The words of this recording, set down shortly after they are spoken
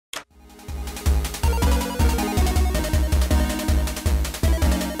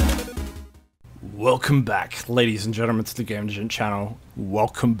Welcome back, ladies and gentlemen, to the Gent channel.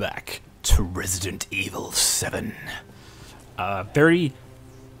 Welcome back to Resident Evil 7. Very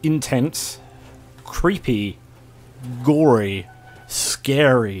intense, creepy, gory,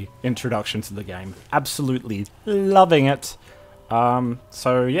 scary introduction to the game. Absolutely loving it.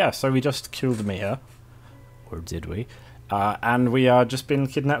 So we just killed Mia. Or did we? And we are just been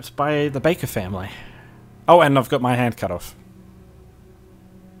kidnapped by the Baker family. Oh, and I've got my hand cut off.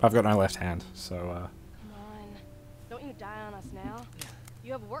 I've got no left hand, so, Come on. Don't you die on us now.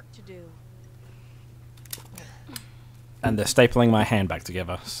 You have work to do. And they're stapling my hand back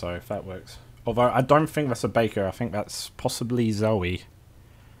together, so if that works. Although, I don't think that's a Baker. I think that's possibly Zoe.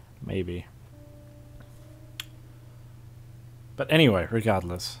 Maybe. But anyway,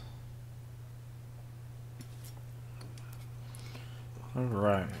 regardless.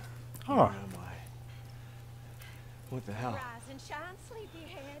 Alright. Oh. Where am I? What the hell? Rise and shine,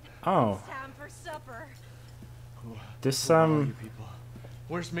 sleepyhead. Oh. It's time for supper. This, Who are you people?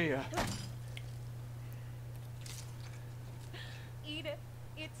 Where's Mia? Eat it.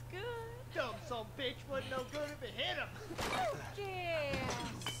 It's good. Dumb son bitch wasn't no good if it hit him. Yes.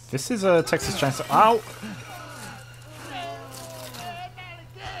 This is a Texas Chainsaw. Ow!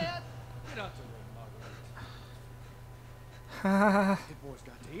 Get out the way, Margaret. Ha The boy's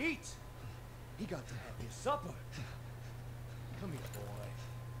got to eat. He got to have his supper. Come here, boy.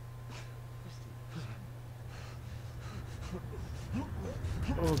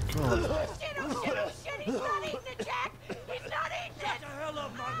 Oh god. Shit, oh shit, oh shit. He's not eating it, Jack. He's not eating Get it. the hell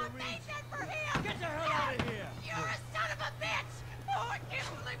up, Marguerite. Made that for him. Get the hell out of here. You're a son of a bitch. Oh, I can't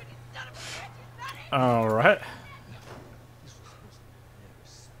believe it. You son of a bitch. He's not eating it. Alright. This was supposed to be a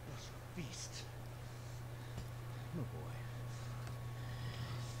special feast. Oh,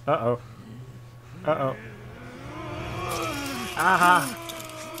 boy. Uh-oh. Uh-oh. Ah!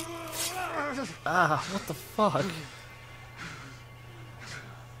 Ah, what the fuck?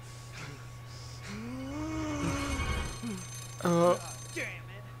 Damn it. Oh,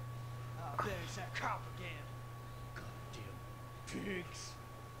 there's that cop again. Goddamn pigs.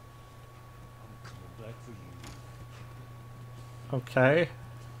 I'm coming back for you. Okay.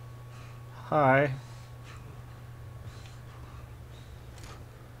 Hi.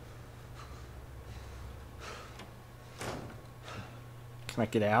 Can I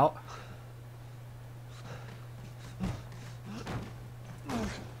get out?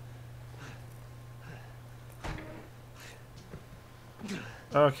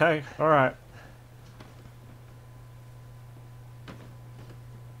 Okay, alright.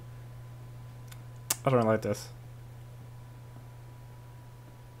 I don't like this.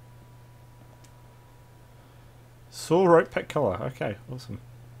 Saw rope pet color. Okay, awesome.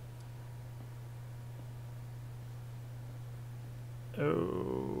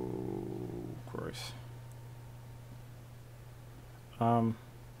 Oh, gross. What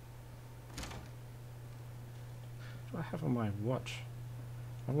do I have on my watch?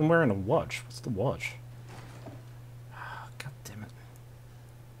 I'm wearing a watch. What's the watch? Ah, God damn it.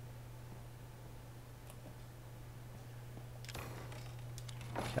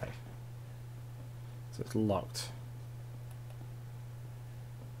 Okay. So it's locked.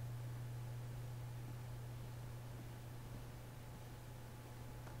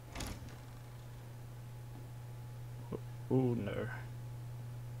 Oh no.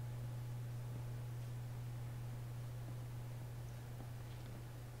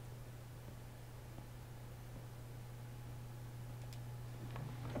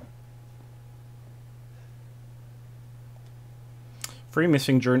 Three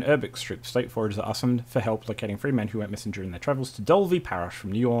missing during Urbex Strip. State foragers are asked for help locating three men who went missing during their travels to Dolby Parish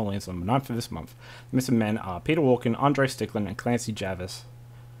from New Orleans on the 9th of this month. The missing men are Peter Walken, Andre Stickland, and Clancy Jarvis.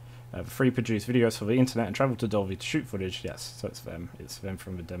 The three produced videos for the internet and traveled to Dolby to shoot footage. Yes, so it's them. It's them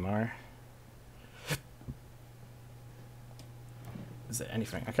from the demo. Is there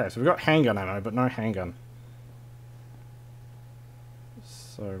anything? Okay, so we've got handgun ammo, but no handgun.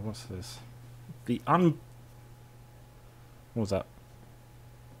 So, what's this? What was that?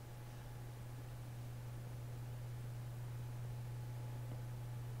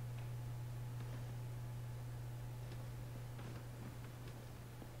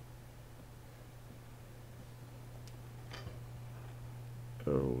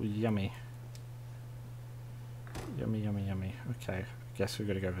 Oh, yummy. Yummy, yummy, yummy. Okay, guess we're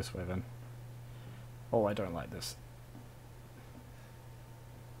gonna go this way then. Oh, I don't like this.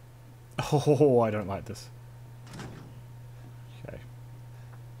 Oh, I don't like this. Okay.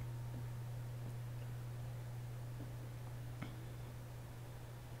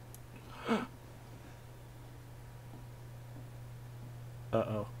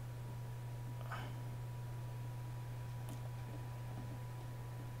 Uh-oh.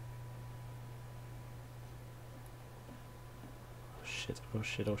 shit, oh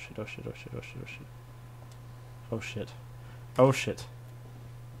shit, oh shit, oh shit, oh shit, oh shit, oh shit. Oh shit. Oh shit.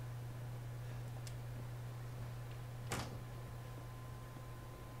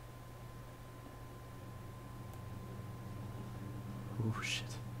 Oh shit.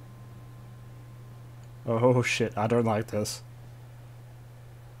 Oh shit, I don't like this.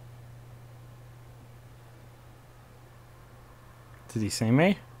 Did he see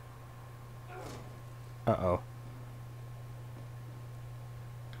me? Uh-oh.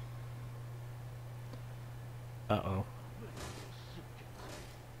 Uh-oh.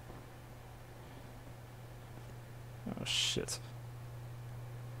 Oh shit.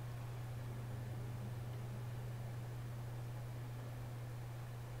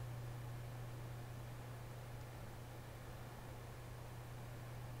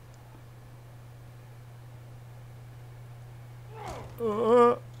 You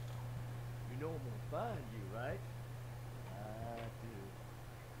know I'm gonna find you, right? I do.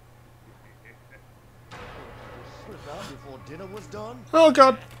 Just slip out before dinner was done? Oh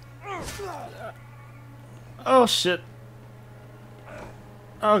god. Oh shit.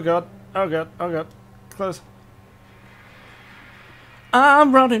 Oh god. Oh god. Oh god. Close.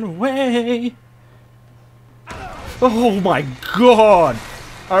 I'm running away. Oh my god.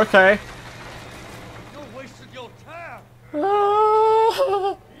 Okay. You're wasting your time!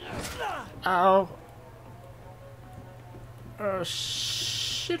 Oh. Ow. Oh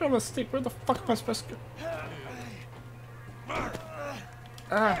shit on a stick. Where the fuck am I supposed to go?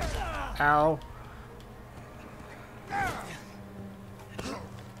 Ow.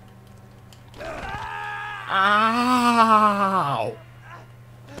 Ow.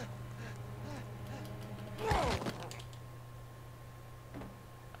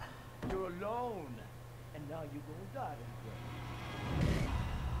 You're alone, and now you're gonna die today.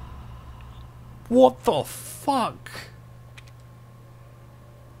 What the fuck?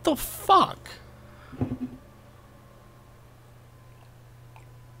 The fuck?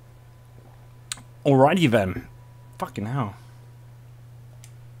 Alrighty then. Fucking hell.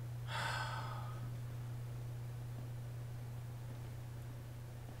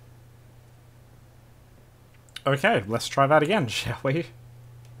 Okay, let's try that again, shall we?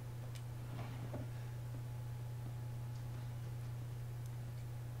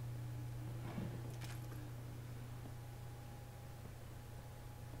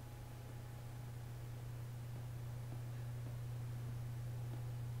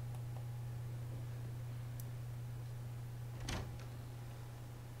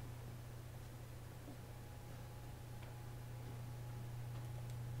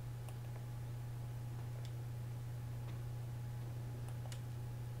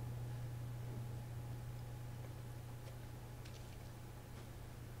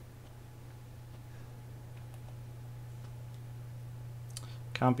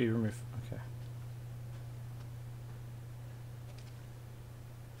 Can't be removed. Okay.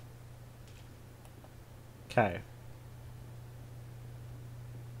 Okay.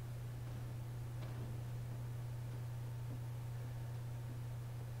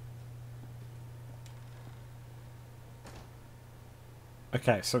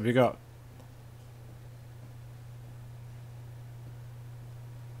 Okay, so we got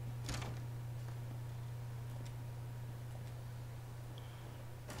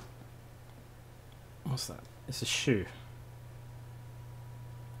what's that? It's a shoe.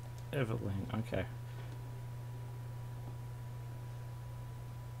 Evelyn, okay.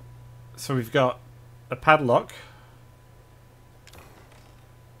 So we've got a padlock.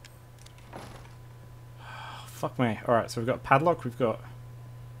 Fuck me. Alright, so we've got padlock, we've got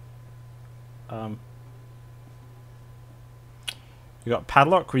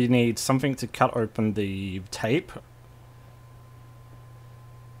padlock, we need something to cut open the tape.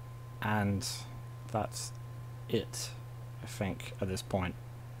 And that's it, I think, at this point.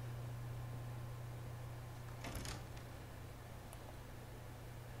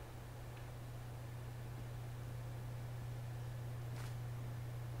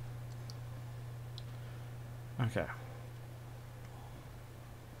 Okay.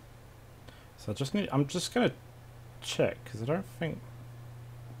 So I'm just gonna check, because I don't think...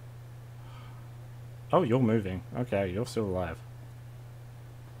 Oh, you're moving. Okay, you're still alive.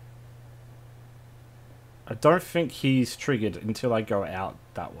 I don't think he's triggered until I go out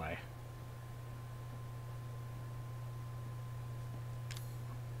that way.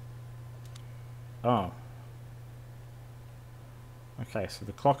 Oh. Okay, so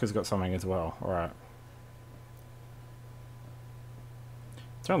the clock has got something as well. Alright.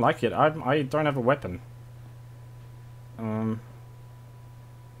 Don't like it. I don't have a weapon.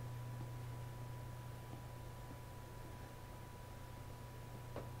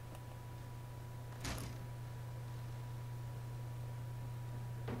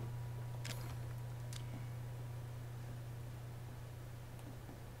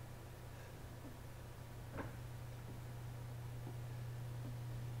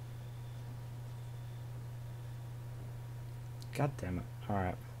 God damn it.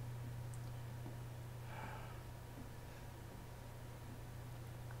 Alright.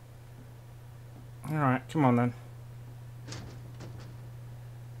 Alright, come on then.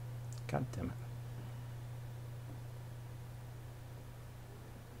 God damn it.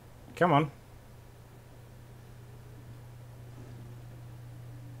 Come on.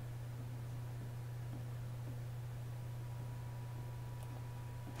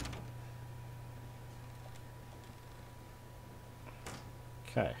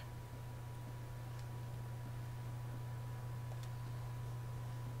 Okay.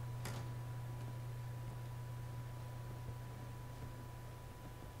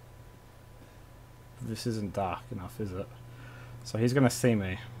 This isn't dark enough, is it? So he's gonna see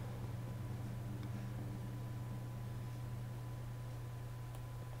me.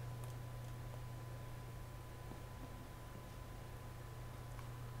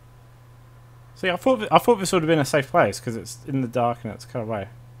 See, I thought this would have been a safe place because it's in the dark and it's cut away.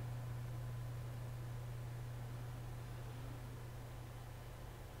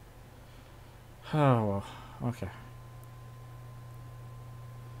 Oh well, okay.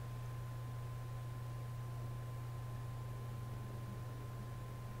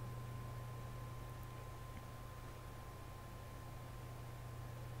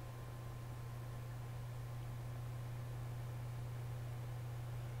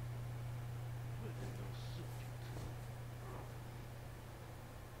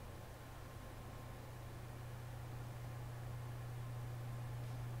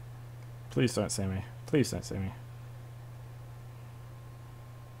 Please don't see me. Please don't see me.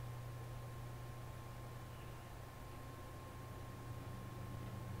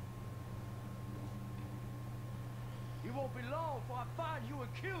 It won't be long before I find you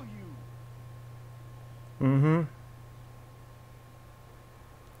and kill you. Mm-hmm.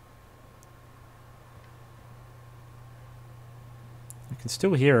 I can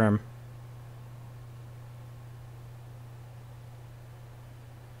still hear him.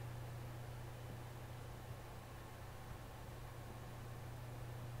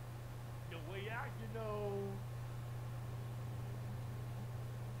 The way out, you know.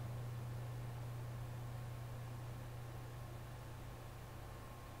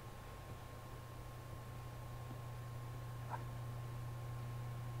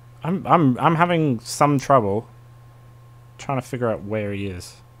 I'm having some trouble trying to figure out where he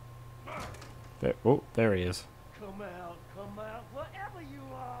is. There, oh, there he is. Come out, wherever you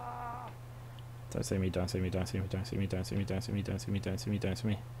are. Don't see me, don't see me, don't see me, don't see me, don't see me, don't see me, don't see me, don't see me, don't see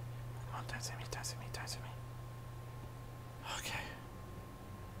me. Come on, don't see me, don't see me, don't see me. Okay.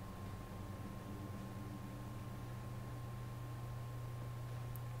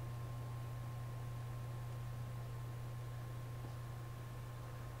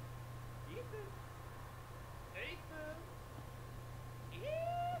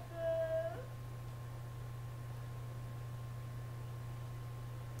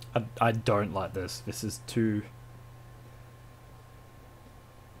 I don't like this. This is too...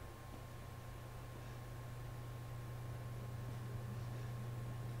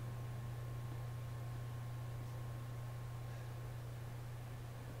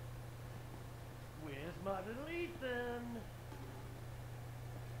 Where's my little Ethan?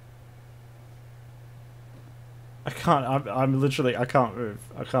 I can't, I'm literally, I can't move.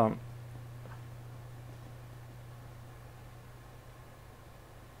 I can't.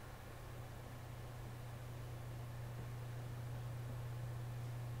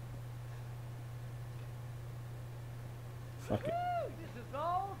 Fuck it. This is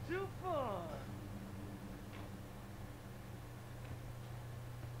all too fun.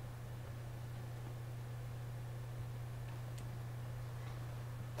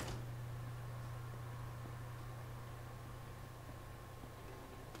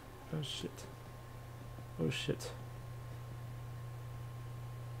 Oh shit. Oh shit.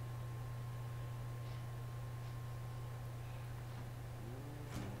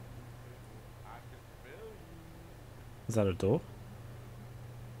 Is that a door?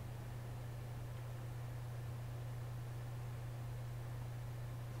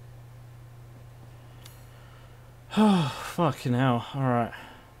 Oh, fucking hell. Alright.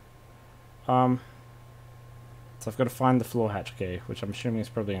 So I've got to find the floor hatch key, which I'm assuming is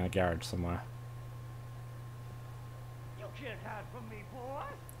probably in a garage somewhere. You can't hide from me, boy.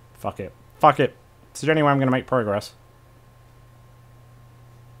 Fuck it. Fuck it. It's the only way I'm going to make progress.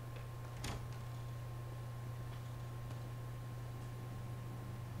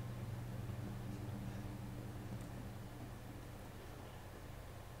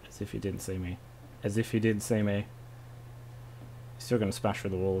 As if he didn't see me. As if he did see me. He's still going to smash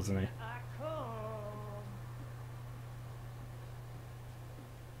through the wall, isn't he? I come.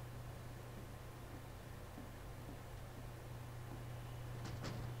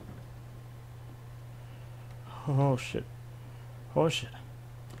 shit. Oh shit.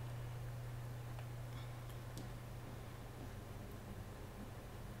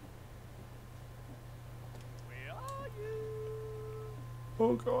 Where are you?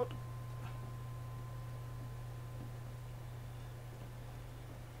 Oh god.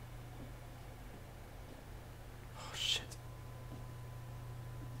 Oh shit.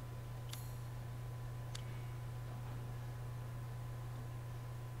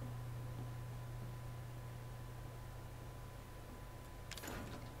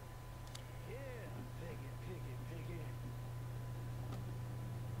 Yeah, piggy.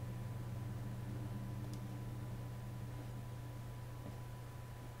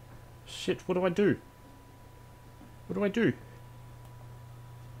 Shit, what do I do? What do I do?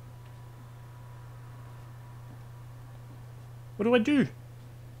 What do I do? Say,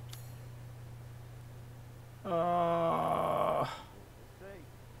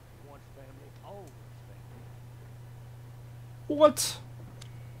 once family, always family. What?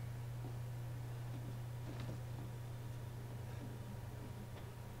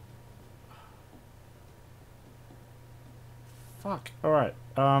 Fuck. Alright.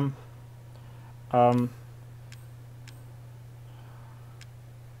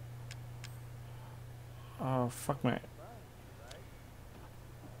 Oh, fuck, mate.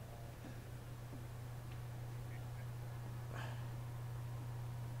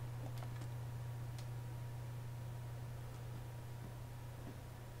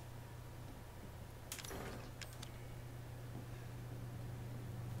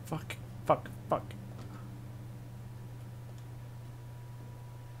 Fuck. Fuck. Fuck.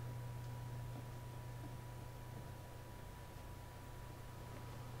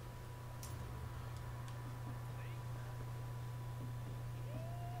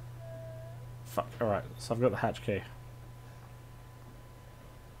 Fuck. Alright, so I've got the hatch key.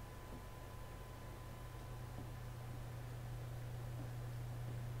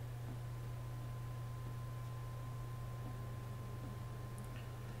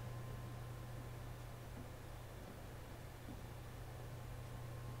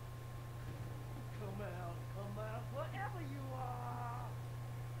 Come out, wherever you are.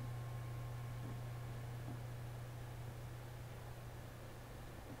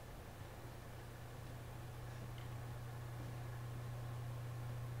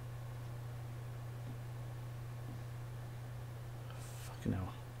 Fucking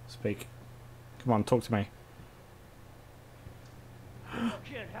hell. Speak. Come on, talk to me. You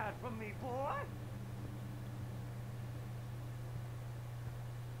can't hide from me, boy.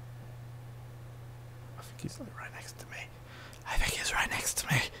 I think he's like right next to me. I think he's right next to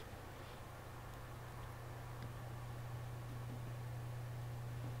me.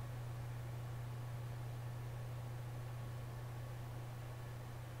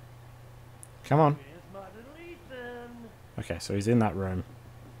 Come on. Where's my little Ethan? Okay, so he's in that room.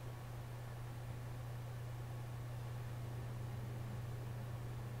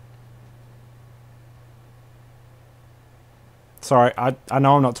 Sorry, I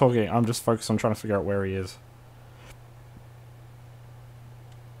know I'm not talking. I'm just focused on trying to figure out where he is.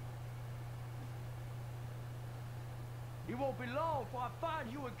 It won't be long before I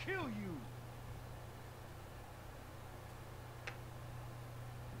find you and kill you.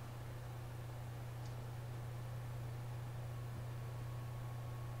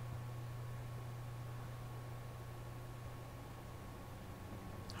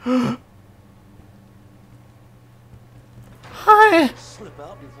 Hi! Slip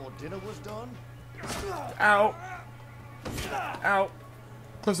out before dinner was done? Ow! Ow!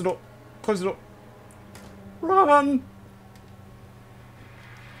 Close the door. Close the door. Run!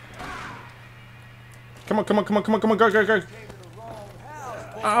 Come on, come on, come on, come on, come on, go, go, go!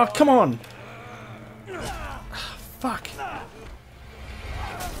 Oh, come on! Fuck!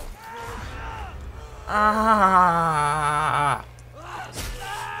 Ah!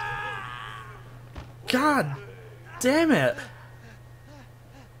 God damn it!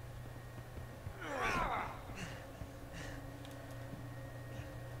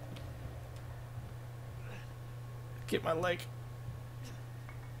 Get my leg.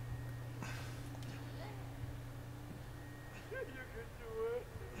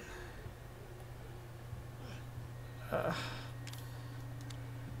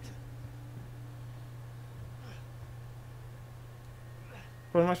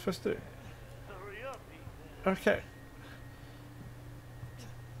 What am I supposed to do? Hurry up, Ethan. Okay.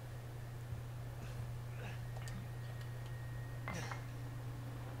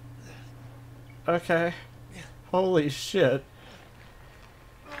 Okay. Holy shit.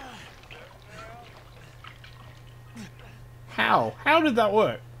 How? How did that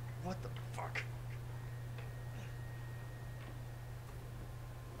work? What the fuck?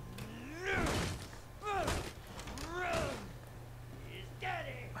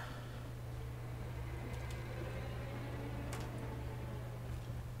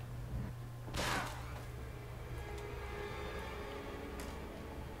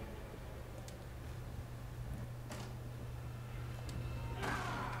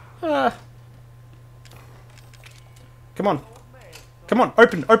 Come on. Come on,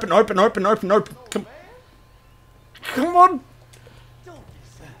 open. Come on.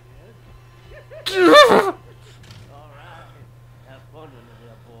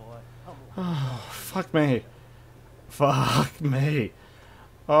 Oh, fuck me. Fuck me.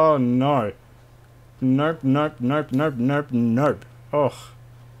 Oh, no. Nope. Oh.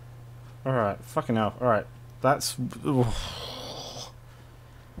 Alright, fucking hell. Alright. That's... Oh,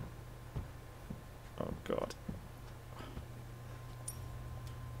 God.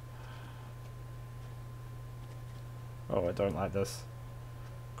 Oh, I don't like this.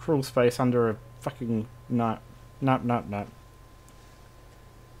 Crawl space under a fucking... No. No.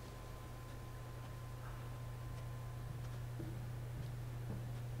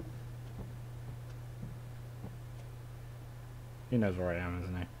 He knows where I am,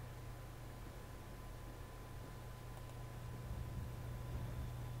 isn't he?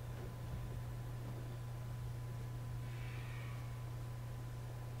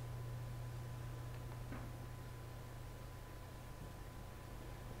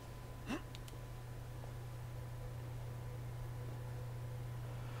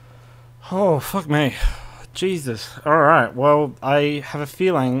 Oh, fuck me. Jesus. Alright, well, I have a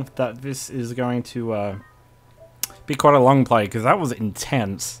feeling that this is going to be quite a long play, because that was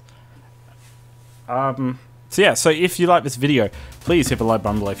intense. So yeah, so if you like this video, please hit the like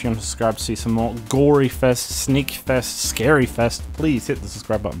button below. If you want to subscribe to see some more gory fest, sneak fest, scary fest, please hit the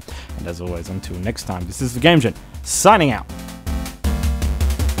subscribe button. And as always, until next time, this is the Game Gent, signing out.